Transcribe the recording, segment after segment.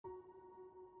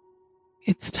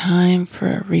It's time for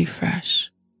a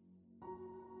refresh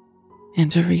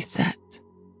and a reset.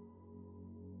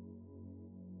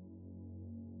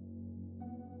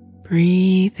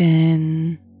 Breathe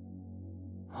in,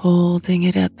 holding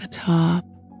it at the top,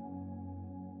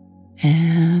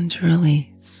 and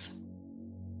release.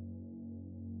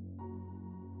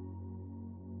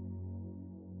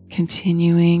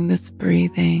 Continuing this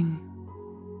breathing,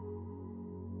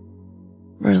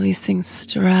 releasing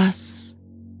stress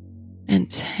and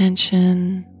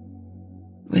tension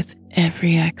with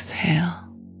every exhale.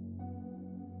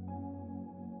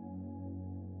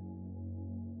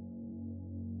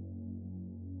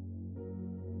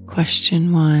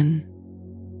 Question 1.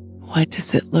 What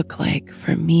does it look like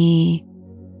for me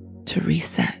to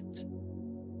reset?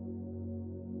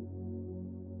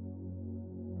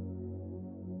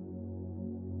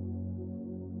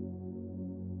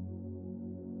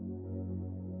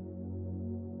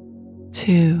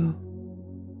 Two,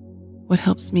 what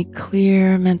helps me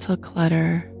clear mental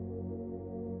clutter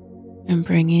and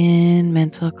bring in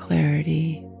mental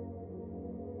clarity?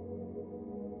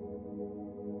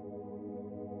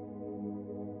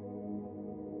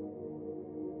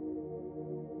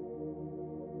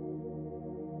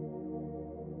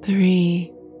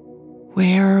 Three,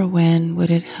 where or when would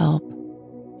it help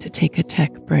to take a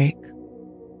tech break?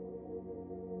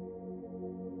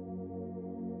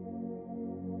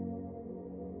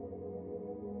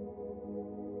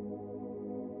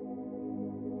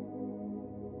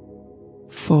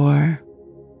 Four,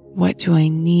 what do I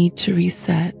need to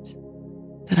reset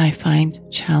that I find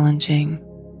challenging?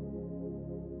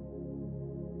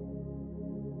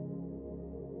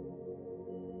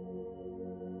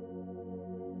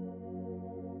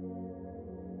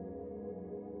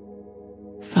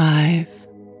 Five,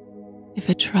 if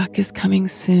a truck is coming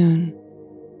soon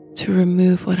to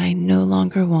remove what I no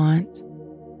longer want,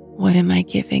 what am I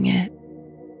giving it?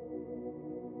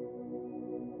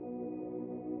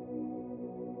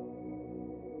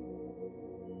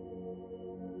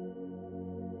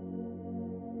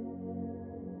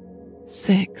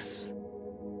 Six,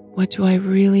 what do I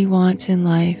really want in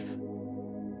life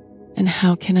and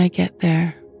how can I get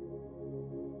there?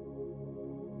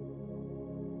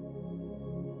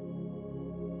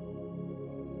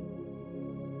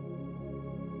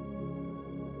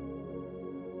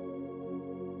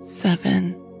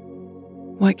 Seven,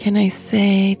 what can I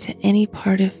say to any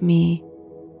part of me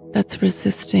that's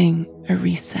resisting a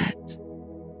reset?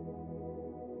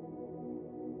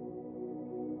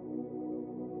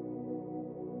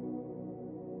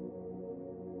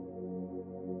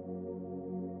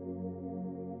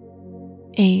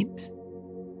 8,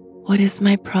 what is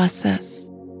my process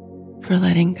for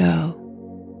letting go?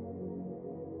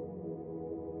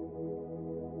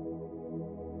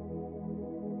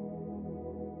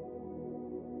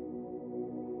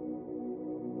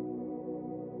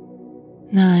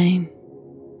 9,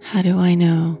 how do I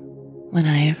know when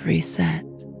I have reset?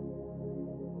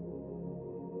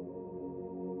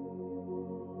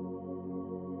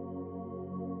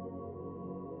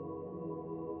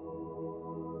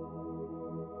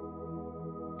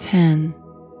 10,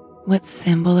 what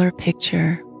symbol or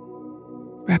picture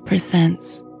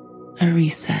represents a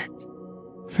reset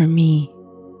for me?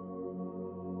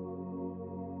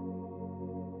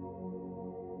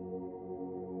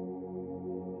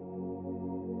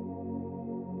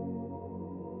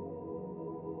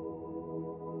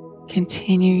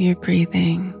 Continue your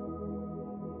breathing,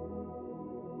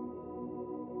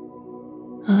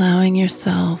 allowing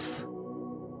yourself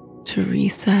to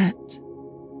reset,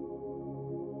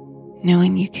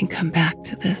 knowing you can come back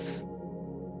to this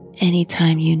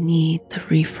anytime you need the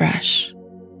refresh,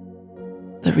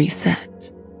 the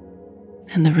reset,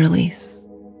 and the release.